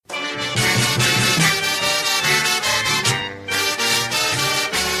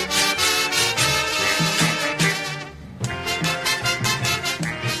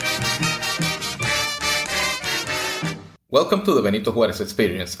Welcome to the Benito Juarez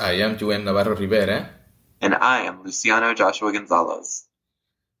Experience. I am Juhem Navarro Rivera. And I am Luciano Joshua Gonzalez.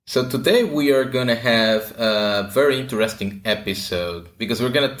 So today we are going to have a very interesting episode because we're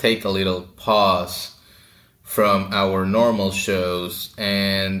going to take a little pause from our normal shows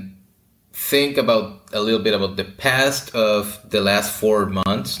and think about a little bit about the past of the last 4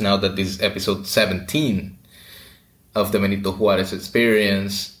 months, now that this is episode 17 of the Benito Juarez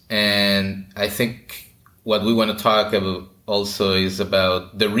Experience. And I think what we want to talk about also is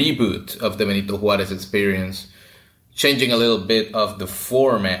about the reboot of the Benito Juarez Experience, changing a little bit of the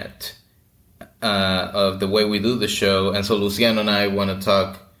format of the way we do the show. And so Luciano and I want to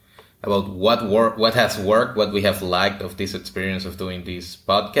talk about what has worked, what we have liked of this experience of doing this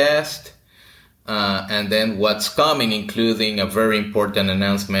podcast, and then what's coming, including a very important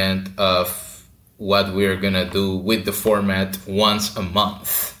announcement of what we're going to do with the format once a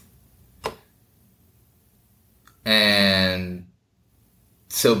month. And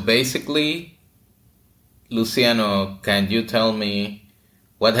so basically, Luciano, can you tell me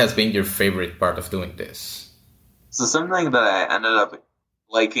what has been your favorite part of doing this? So something that I ended up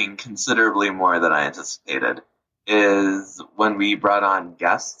liking considerably more than I anticipated is when we brought on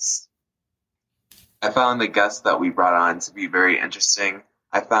guests. I found the guests that we brought on to be very interesting.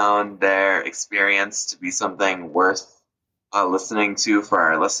 I found their experience to be something worth listening to for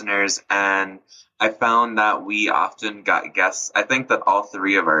our listeners, and I found that we often got guests. I think that all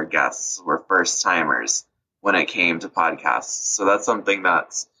 3 of our guests were first-timers when it came to podcasts. So that's something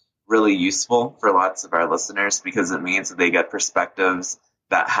that's really useful for lots of our listeners because it means that they get perspectives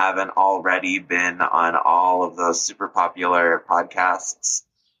that haven't already been on all of those super popular podcasts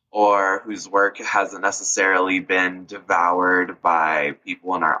or whose work hasn't necessarily been devoured by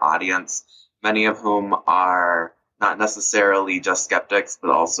people in our audience, many of whom are not necessarily just skeptics,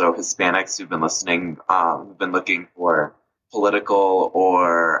 but also Hispanics who've been listening, who've been looking for political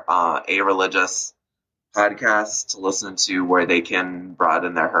or a-religious podcasts to listen to where they can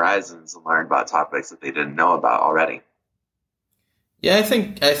broaden their horizons and learn about topics that they didn't know about already. Yeah, I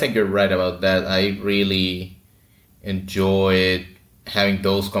think you're right about that. I really enjoyed having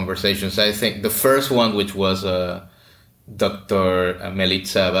those conversations. I think the first one, which was Dr.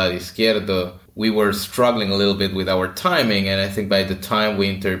 Melitza Abad Izquierdo, we were struggling a little bit with our timing, and I think by the time we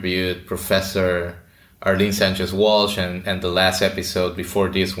interviewed Professor Arlene Sanchez-Walsh and the last episode before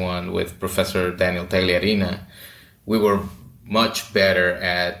this one with Professor Daniel Tagliarina, we were much better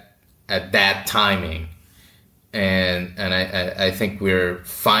at that timing. And I think we're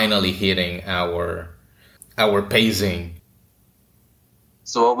finally hitting our pacing.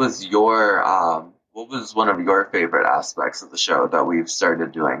 So what was one of your favorite aspects of the show that we've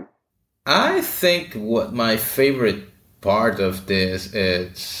started doing? I think what my favorite part of this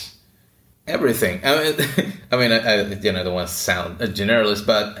is everything. I don't want to sound a generalist,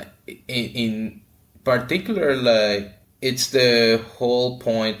 but in particular, like, it's the whole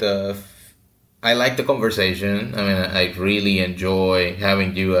point of, I like the conversation. I mean, I really enjoy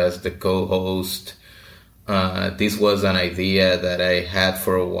having you as the co-host. This was an idea that I had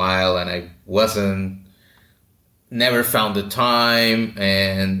for a while, and I never found the time,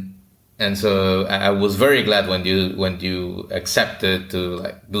 and so I was very glad when you accepted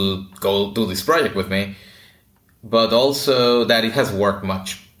to go do this project with me, but also that it has worked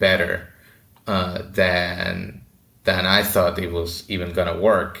much better than I thought it was even gonna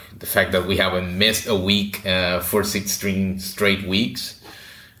work. The fact that we haven't missed a week for 16 straight weeks,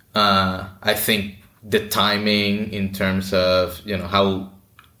 I think the timing in terms of how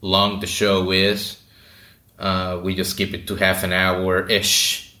long the show is, we just keep it to half an hour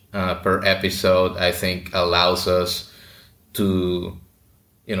ish. Per episode, I think allows us to,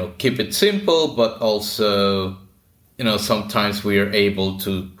 keep it simple, but also, sometimes we are able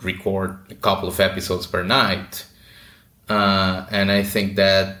to record a couple of episodes per night. And I think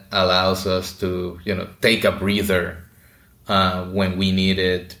that allows us to, take a breather when we need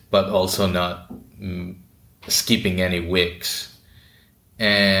it, but also not skipping any weeks.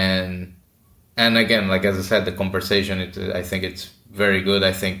 And again, like as I said, the conversation, I think it's very good.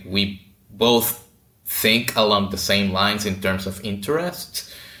 I think we both think along the same lines in terms of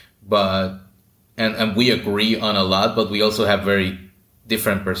interests, and we agree on a lot, but we also have very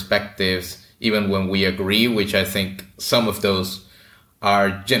different perspectives, even when we agree, which I think some of those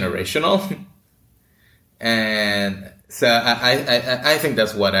are generational. And so I think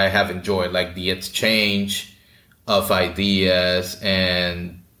that's what I have enjoyed, like the exchange of ideas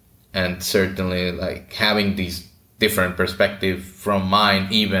and certainly like having these different perspective from mine,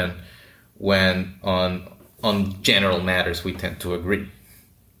 even when on general matters we tend to agree.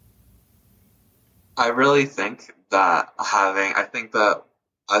 I really think I think that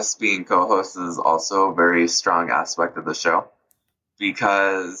us being co-hosts is also a very strong aspect of the show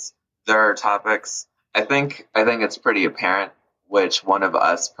because there are topics. I think it's pretty apparent which one of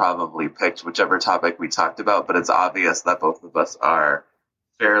us probably picked whichever topic we talked about, but it's obvious that both of us are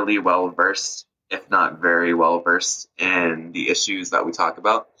fairly well versed, if not very well versed, in the issues that we talk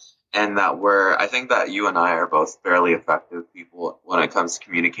about. And that I think that you and I are both fairly effective people when it comes to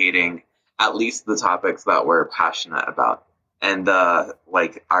communicating at least the topics that we're passionate about and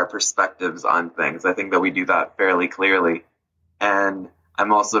like our perspectives on things. I think that we do that fairly clearly. And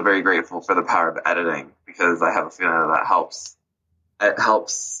I'm also very grateful for the power of editing because I have a feeling that helps. It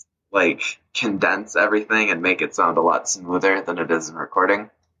helps like condense everything and make it sound a lot smoother than it is in recording.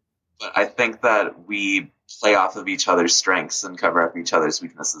 But I think that we play off of each other's strengths and cover up each other's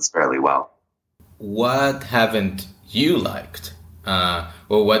weaknesses fairly well. What haven't you liked? Or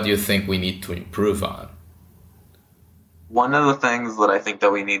what do you think we need to improve on? One of the things that I think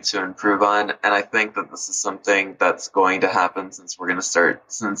that we need to improve on, and I think that this is something that's going to happen since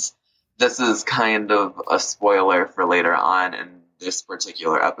this is kind of a spoiler for later on in this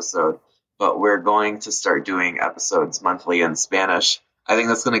particular episode, but we're going to start doing episodes monthly in Spanish. I think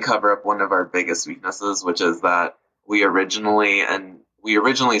that's going to cover up one of our biggest weaknesses, which is that we originally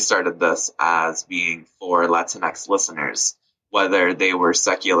started this as being for Latinx listeners, whether they were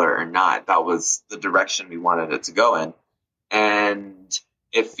secular or not. That was the direction we wanted it to go in. And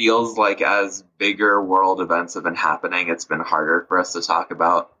it feels like as bigger world events have been happening, it's been harder for us to talk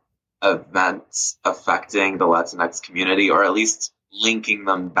about events affecting the Latinx community, or at least linking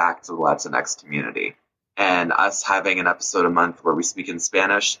them back to the Latinx community. And us having an episode a month where we speak in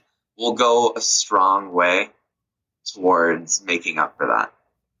Spanish will go a strong way towards making up for that.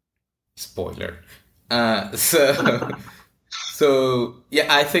 Spoiler. So yeah,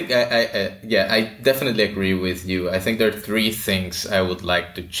 I think I definitely agree with you. I think there are three things I would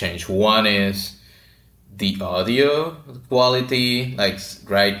like to change. One is the audio quality. Like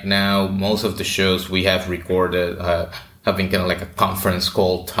right now, most of the shows we have recorded have been kind of like a conference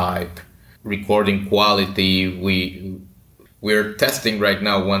call type recording quality. We're testing right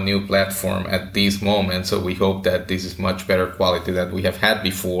now one new platform at this moment, so we hope that this is much better quality than we have had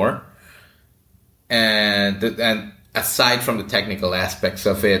before. And aside from the technical aspects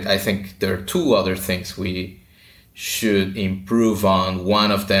of it, I think there are two other things we should improve on.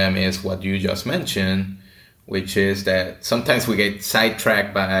 One of them is what you just mentioned, which is that sometimes we get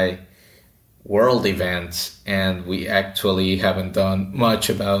sidetracked by world events and we actually haven't done much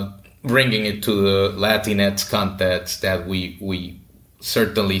about bringing it to the Latinx context that we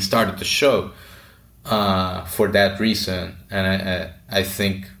certainly started the show for that reason. And I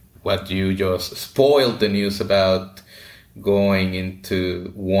think what you just spoiled the news about going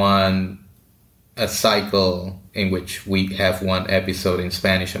into a cycle in which we have one episode in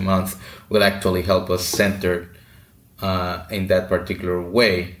Spanish a month will actually help us center in that particular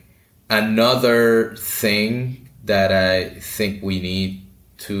way. Another thing that I think we need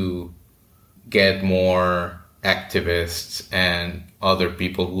to get more activists and other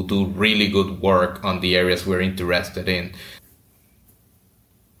people who do really good work on the areas we're interested in.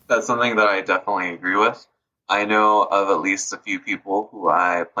 That's something that I definitely agree with. I know of at least a few people who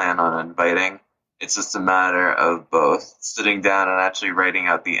I plan on inviting. It's just a matter of both sitting down and actually writing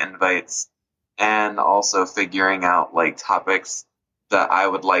out the invites and also figuring out like topics that I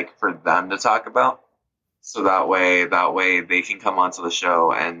would like for them to talk about. So that way they can come onto the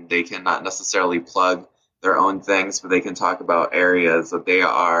show and they can not necessarily plug their own things, but they can talk about areas that they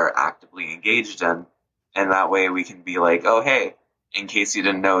are actively engaged in. And that way we can be like, oh, hey, in case you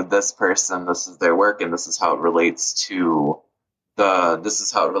didn't know this person, this is their work and this is how it relates to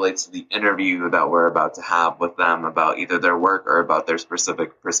the interview that we're about to have with them about either their work or about their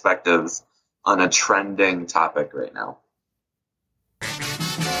specific perspectives on a trending topic right now.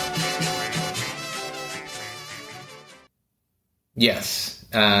 Yes,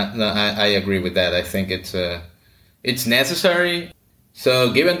 no, I agree with that. I think it's necessary.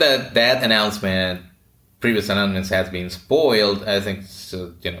 So given that previous announcements has been spoiled, I think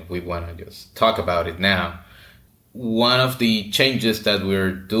we want to just talk about it now. One of the changes that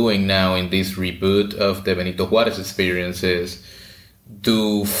we're doing now in this reboot of the Benito Juarez experience is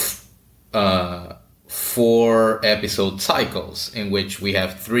do 4 episode cycles in which we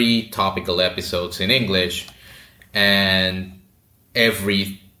have 3 topical episodes in English, and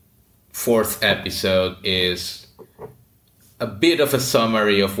every 4th episode is a bit of a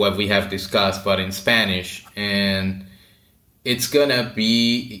summary of what we have discussed, but in Spanish. And it's gonna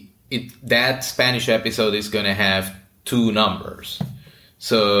be that Spanish episode is gonna have 2 numbers.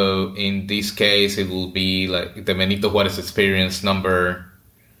 So in this case, it will be like the Benito Juarez experience number,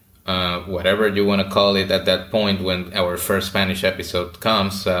 whatever you want to call it at that point when our first Spanish episode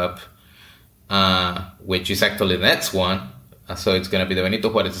comes up, which is actually the next one. So it's going to be the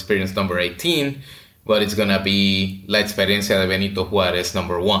Benito Juarez experience number 18, but it's going to be La Experiencia de Benito Juarez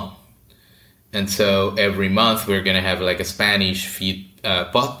number 1. And so every month we're going to have like a Spanish feed,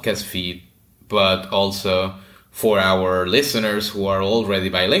 podcast feed, but also for our listeners who are already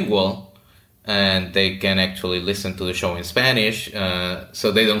bilingual, and they can actually listen to the show in Spanish,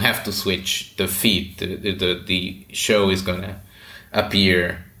 so they don't have to switch the feed. The show is going to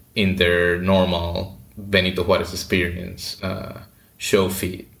appear in their normal Benito Juarez experience show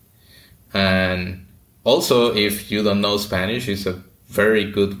feed. And also, if you don't know Spanish, it's a very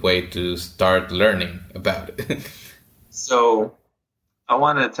good way to start learning about it. So I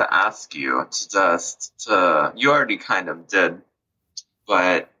wanted to ask you you already kind of did,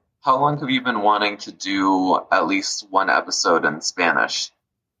 but how long have you been wanting to do at least one episode in Spanish?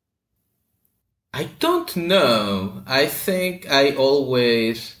 I don't know. I think I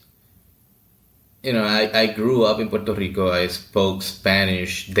always, I grew up in Puerto Rico. I spoke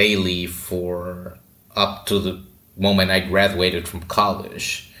Spanish daily for up to the moment I graduated from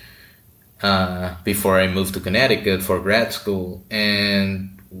college. Before I moved to Connecticut for grad school.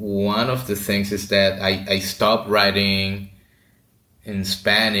 And one of the things is that I stopped writing in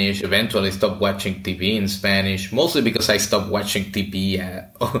Spanish, eventually stopped watching TV in Spanish, mostly because I stopped watching TV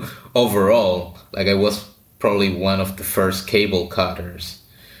overall. Like I was probably one of the first cable cutters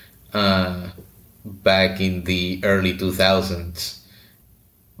back in the early 2000s.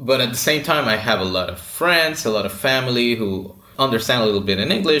 But at the same time, I have a lot of friends, a lot of family who understand a little bit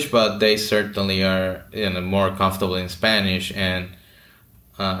in English, but they certainly are more comfortable in Spanish, and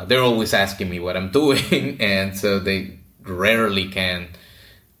they're always asking me what I'm doing, and so they rarely can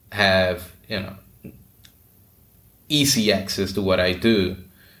have easy access to what I do.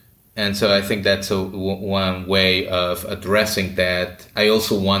 And so I think that's one way of addressing that. I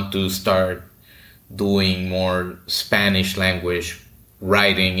also want to start doing more Spanish language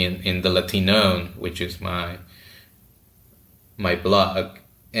writing in the Latino, which is my blog.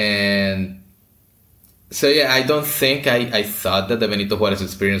 And so yeah, I don't think I thought that the Benito Juarez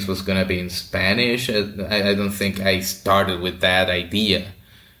experience was going to be in Spanish. I don't think I started with that idea,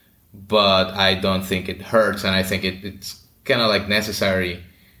 but I don't think it hurts, and I think it's kind of like necessary,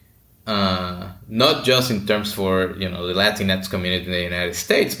 not just in terms for the Latinx community in the United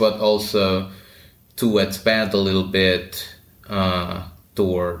States, but also to expand a little bit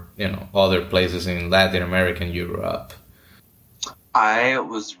toward other places in Latin America and Europe. I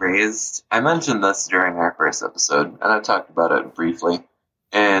mentioned this during our first episode, and I talked about it briefly,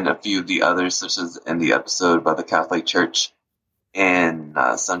 and a few of the others, such as in the episode about the Catholic Church in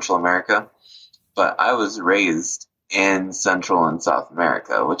Central America. But I was raised in Central and South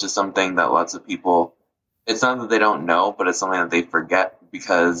America, which is something that lots of people, it's not that they don't know, but it's something that they forget,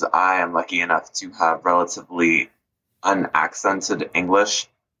 because I am lucky enough to have relatively unaccented English,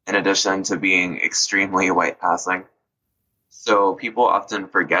 in addition to being extremely white passing. So people often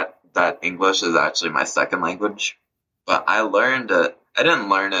forget that English is actually my second language, but I learned it. I didn't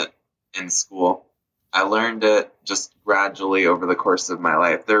learn it in school. I learned it just gradually over the course of my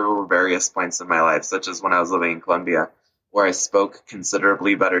life. There were various points in my life, such as when I was living in Colombia, where I spoke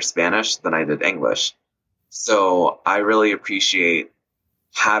considerably better Spanish than I did English. So I really appreciate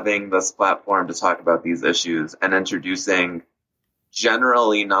having this platform to talk about these issues and introducing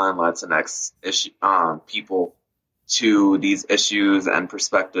generally non-Latinx people to these issues and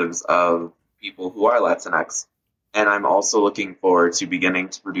perspectives of people who are Latinx. And I'm also looking forward to beginning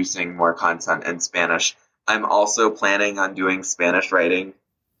to producing more content in Spanish. I'm also planning on doing Spanish writing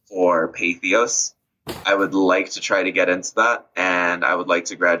for Patheos. I would like to try to get into that, and I would like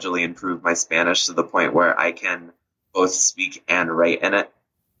to gradually improve my Spanish to the point where I can both speak and write in it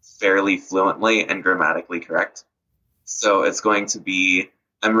fairly fluently and grammatically correct. So it's going to be,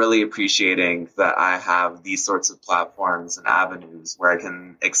 I'm really appreciating that I have these sorts of platforms and avenues where I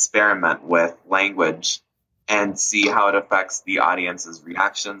can experiment with language and see how it affects the audience's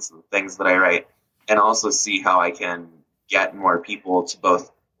reactions to the things that I write, and also see how I can get more people to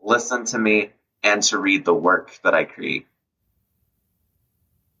both listen to me and to read the work that I create.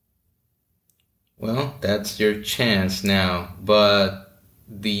 Well, that's your chance now. But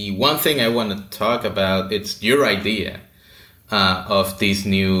the one thing I want to talk about, it's your idea of this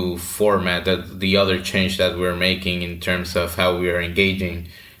new format, that the other change that we're making in terms of how we are engaging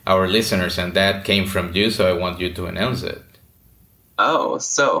our listeners, and that came from you, so I want you to announce it. Oh,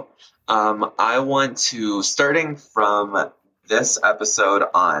 so I want to, starting from this episode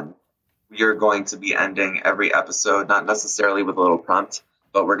on, we are going to be ending every episode, not necessarily with a little prompt,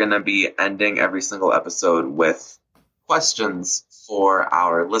 but we're going to be ending every single episode with questions for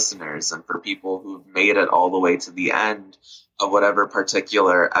our listeners and for people who've made it all the way to the end of whatever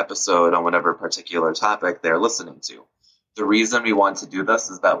particular episode on whatever particular topic they're listening to. The reason we want to do this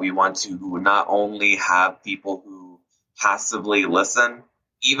is that we want to not only have people who passively listen,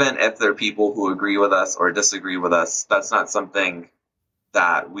 even if they're people who agree with us or disagree with us. That's not something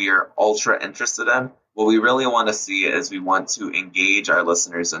that we are ultra interested in. What we really want to see is we want to engage our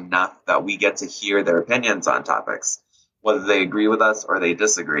listeners enough that we get to hear their opinions on topics, whether they agree with us or they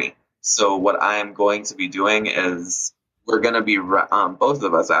disagree. So what I'm going to be doing is we're going to be, both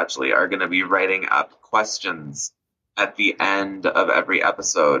of us actually, are going to be writing up questions at the end of every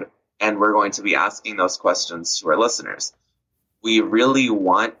episode, and we're going to be asking those questions to our listeners. We really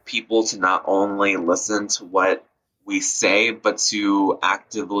want people to not only listen to what we say, but to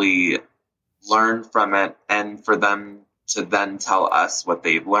actively learn from it and for them to then tell us what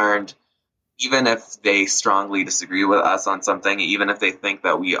they've learned, even if they strongly disagree with us on something, even if they think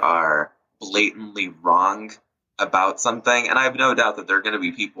that we are blatantly wrong about something. And I have no doubt that there are going to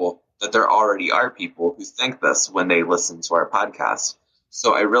be people, that there already are people who think this when they listen to our podcast.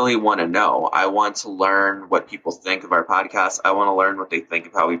 So I really want to know. I want to learn what people think of our podcast. I want to learn what they think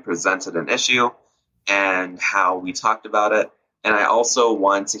of how we presented an issue and how we talked about it. And I also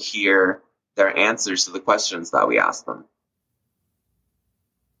want to hear their answers to the questions that we asked them.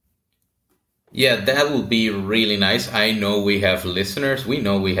 Yeah, that would be really nice. I know we have listeners. We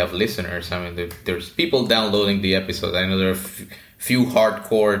know we have listeners. I mean, there's people downloading the episode. I know there are few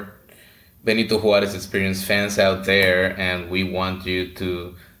hardcore Benito Juarez Experience fans out there, and we want you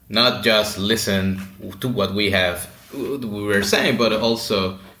to not just listen to what we were saying, but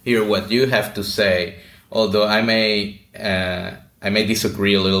also hear what you have to say. Although I may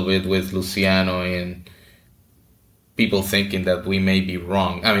disagree a little bit with Luciano in people thinking that we may be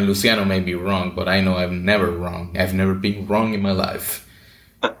wrong. I mean, Luciano may be wrong, but I know I'm never wrong. I've never been wrong in my life,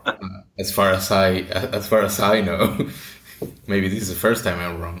 as far as I know. Maybe this is the first time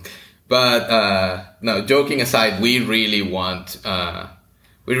I'm wrong. But no, joking aside, we really want a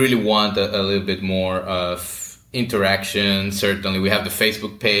little bit more of interaction. Certainly, we have the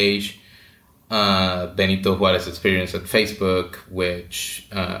Facebook page, Benito Juarez Experience at Facebook, which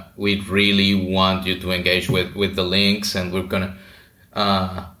we really want you to engage with the links, and we're gonna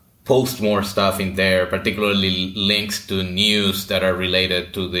post more stuff in there, particularly links to news that are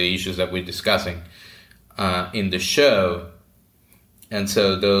related to the issues that we're discussing in the show. And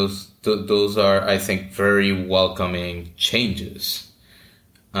so those are, I think, very welcoming changes.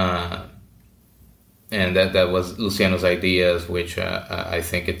 And that was Luciano's ideas, which I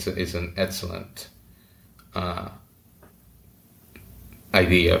think it's an excellent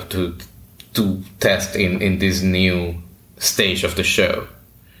idea to test in this new stage of the show.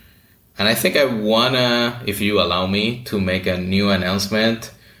 And I think I wanna, if you allow me, to make a new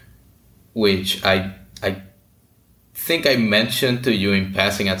announcement, which I think I mentioned to you in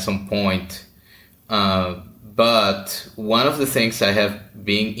passing at some point, but one of the things I have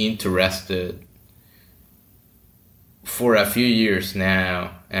been interested for a few years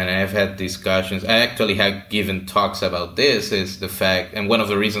now, and I've had discussions, I actually have given talks about this, is the fact, and one of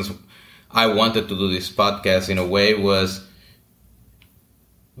the reasons I wanted to do this podcast in a way was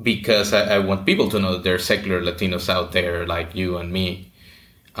because I want people to know that there are secular Latinos out there like you and me.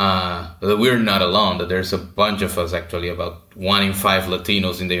 That we're not alone, that there's a bunch of us, actually, about 1 in 5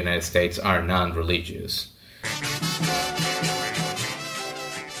 Latinos in the United States are non-religious.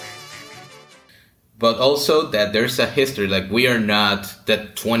 But also that there's a history, like we are not,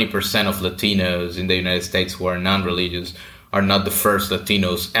 that 20% of Latinos in the United States who are non-religious are not the first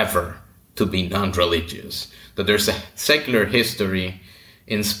Latinos ever to be non-religious. That there's a secular history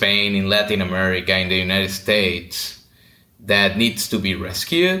in Spain, in Latin America, in the United States, that needs to be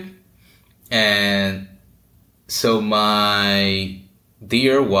rescued. And so my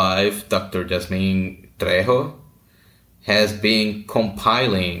dear wife, Dr. Jasmine Trejo, has been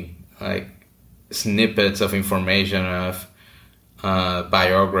compiling like snippets of information of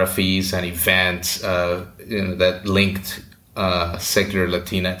biographies and events that linked secular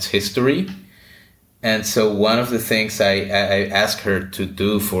Latinx history. And so one of the things I asked her to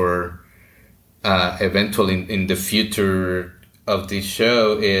do for eventually in the future of this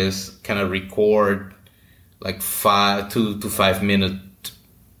show is kind of record like 2 to 5 minute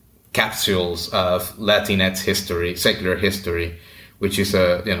capsules of Latinx history, secular history, which is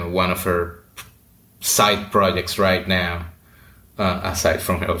one of her side projects right now. aside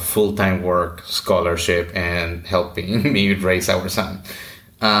from her full-time work, scholarship, and helping me raise our son.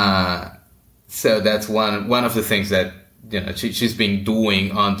 So that's one of the things that she's been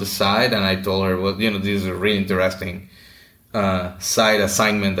doing on the side, and I told her, well, this is a really interesting side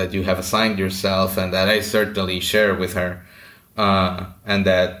assignment that you have assigned yourself, and that I certainly share with her, and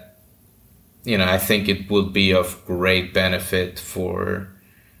that I think it would be of great benefit for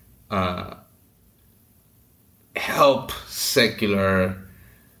help secular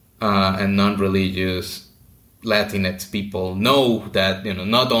and non-religious Latinx people know that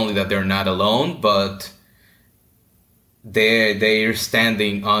not only that they're not alone, but they're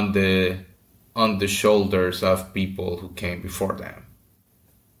standing on the shoulders of people who came before them.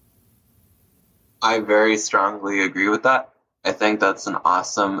 I very strongly agree with that. I think that's an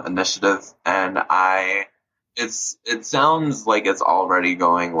awesome initiative, and it sounds like it's already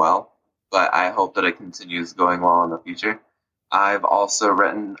going well, but I hope that it continues going well in the future. I've also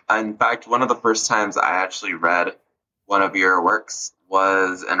written, in fact, one of the first times I actually read one of your works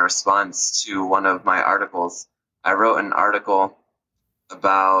was in response to one of my articles. I wrote an article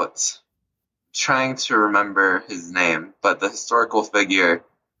about trying to remember his name, but the historical figure,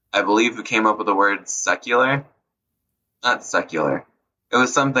 I believe, who came up with the word secular. Not secular. It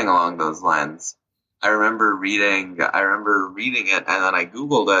was something along those lines. I remember reading it, and then I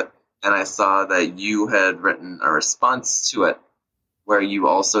Googled it, and I saw that you had written a response to it, where you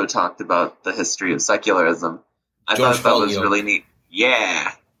also talked about the history of secularism. I thought that was really neat.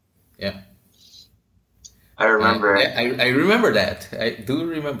 Yeah. Yeah. I remember it. I remember that. I do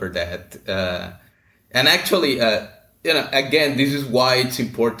remember that. And actually, again, this is why it's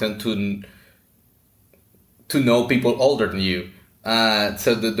important to know people older than you.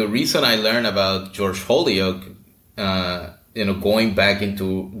 So the reason I learned about George Holyoake, going back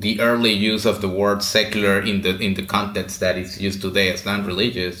into the early use of the word secular in the context that it's used today as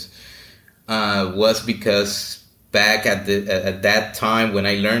non-religious, was because back at that time when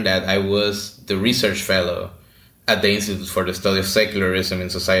I learned that, I was the research fellow at the Institute for the Study of Secularism in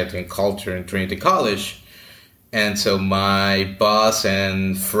Society and Culture in Trinity College. And so my boss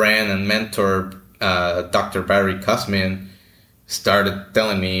and friend and mentor, Dr. Barry Kosmin, started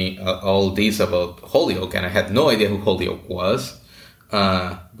telling me all this about Holyoake, and I had no idea who Holyoake was.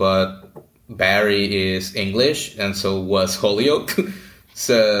 But Barry is English, and so was Holyoake.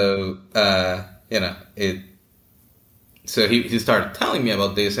 So, So he started telling me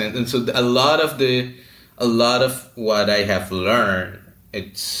about this, and so a lot of what I have learned,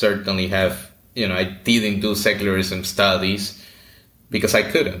 it certainly have, I didn't do secularism studies because I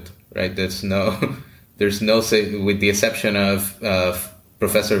couldn't, right? There's no, with the exception of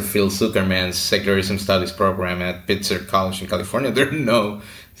Professor Phil Zuckerman's secularism studies program at Pitzer College in California, there are no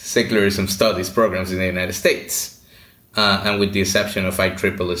secularism studies programs in the United States. And with the exception of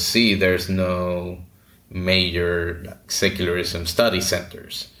ICCC, there's no major secularism study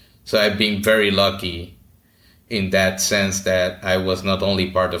centers. So I've been very lucky in that sense that I was not only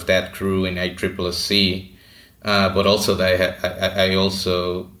part of that crew in ICCC, but also that I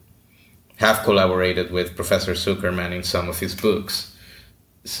also have collaborated with Professor Zuckerman in some of his books.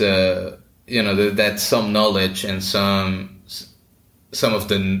 So, that's some knowledge and some of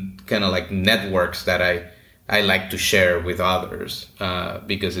the kind of like networks that I like to share with others,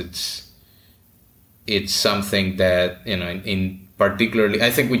 because it's something that, in particularly,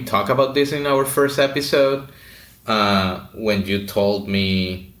 I think we talked about this in our first episode, when you told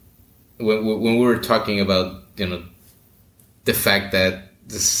me, when we were talking about, the fact that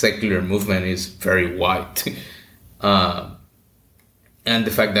the secular movement is very white, and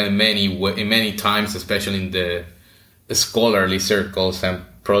the fact that in many times, especially in the scholarly circles, I'm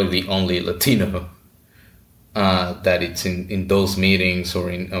probably the only Latino that it's in those meetings or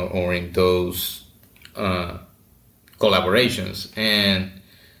in those collaborations. And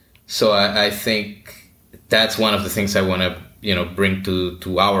so I think that's one of the things I want to bring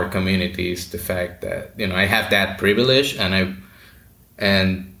to our communities, the fact that I have that privilege and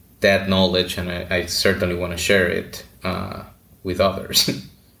that knowledge, and I certainly want to share it with others.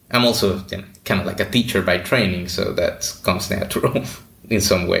 I'm also kind of like a teacher by training, so that comes natural in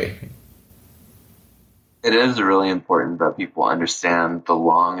some way. It is really important that people understand the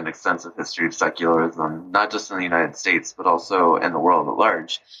long and extensive history of secularism, not just in the United States, but also in the world at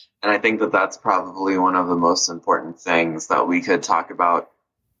large. And I think that that's probably one of the most important things that we could talk about,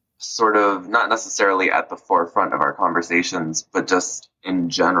 sort of not necessarily at the forefront of our conversations, but just in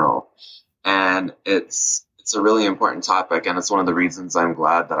general. And it's a really important topic, and it's one of the reasons I'm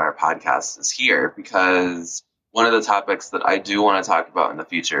glad that our podcast is here, because one of the topics that I do want to talk about in the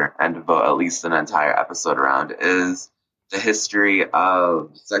future and devote at least an entire episode around is the history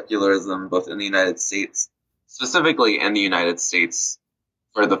of secularism, both in the United States, specifically in the United States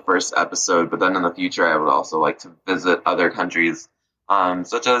for the first episode, but then in the future I would also like to visit other countries,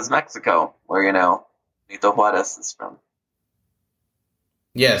 such as Mexico, where, Benito Juarez is from.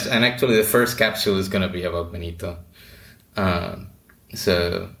 Yes, and actually the first capsule is going to be about Benito.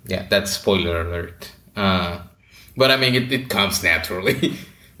 So, yeah, that's spoiler alert. But I mean, it comes naturally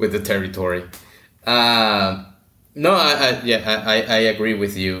with the territory. No, I agree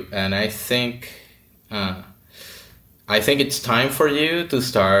with you, and I think it's time for you to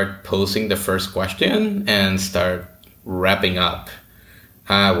start posing the first question and start wrapping up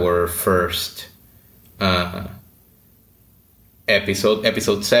our first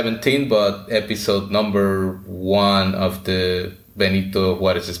episode 17, but episode number 1 of the Benito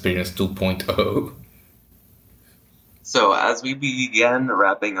Juarez Experience 2.0. So as we begin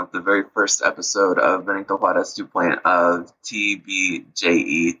wrapping up the very first episode of Benito Juarez 2.0 of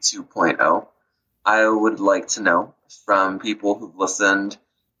TBJE 2.0, I would like to know from people who've listened,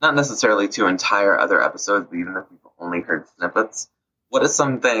 not necessarily to entire other episodes, but even if you've only heard snippets, what is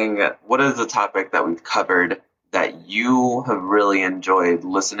a topic that we've covered that you have really enjoyed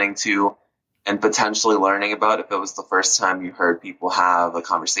listening to and potentially learning about if it was the first time you heard people have a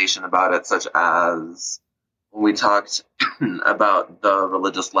conversation about it, such as when we talked about the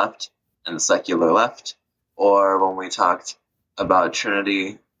religious left and the secular left, or when we talked about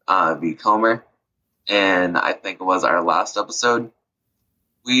Trinity v. Comer, and I think it was our last episode.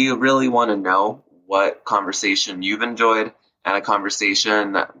 We really want to know what conversation you've enjoyed and a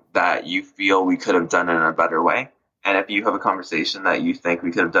conversation that you feel we could have done in a better way. And if you have a conversation that you think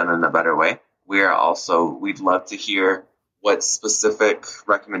we could have done in a better way, we'd love to hear what specific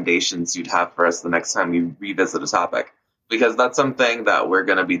recommendations you'd have for us the next time we revisit a topic. Because that's something that we're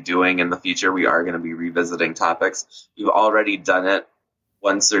going to be doing in the future. We are going to be revisiting topics. We've already done it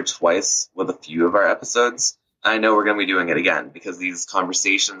once or twice with a few of our episodes. I know we're going to be doing it again because these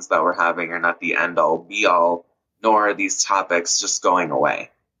conversations that we're having are not the end-all, be-all, nor are these topics just going away.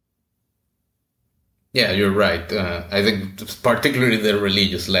 Yeah, you're right. I think particularly the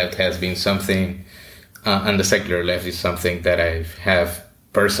religious left has been something, and the secular left is something that I have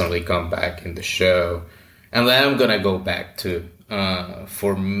personally come back in the show. And that I'm going to go back to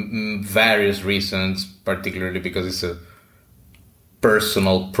for various reasons, particularly because it's a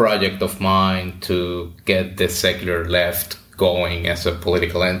personal project of mine to get the secular left going as a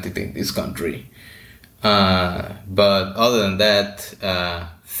political entity in this country. But other than that,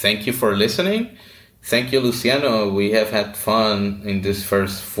 thank you for listening. Thank you, Luciano. We have had fun in this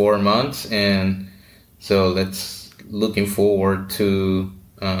first 4 months, and so looking forward to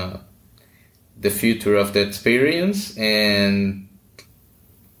the future of the experience. And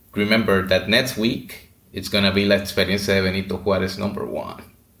remember that next week it's gonna be La Experiencia de Benito Juárez number 1.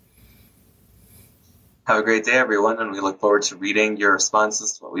 Have a great day, everyone, and we look forward to reading your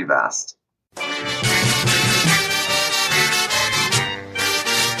responses to what we've asked.